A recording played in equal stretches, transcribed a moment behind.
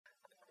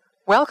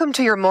Welcome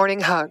to your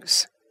morning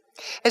hugs.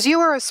 As you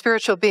are a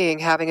spiritual being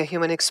having a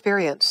human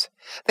experience,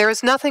 there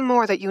is nothing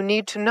more that you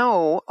need to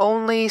know,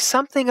 only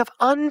something of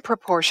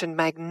unproportioned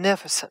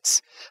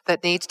magnificence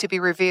that needs to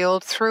be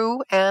revealed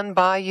through and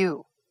by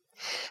you.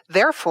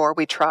 Therefore,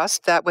 we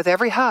trust that with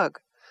every hug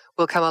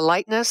will come a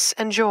lightness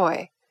and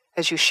joy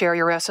as you share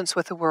your essence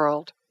with the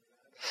world.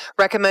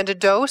 Recommended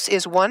dose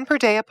is 1 per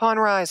day upon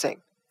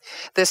rising.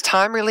 This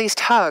time-released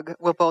hug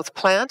will both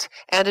plant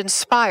and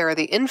inspire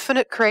the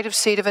infinite creative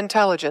seed of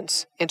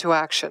intelligence into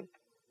action.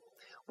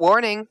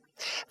 Warning,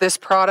 this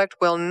product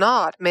will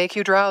not make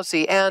you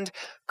drowsy and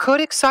could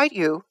excite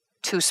you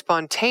to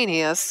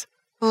spontaneous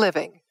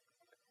living.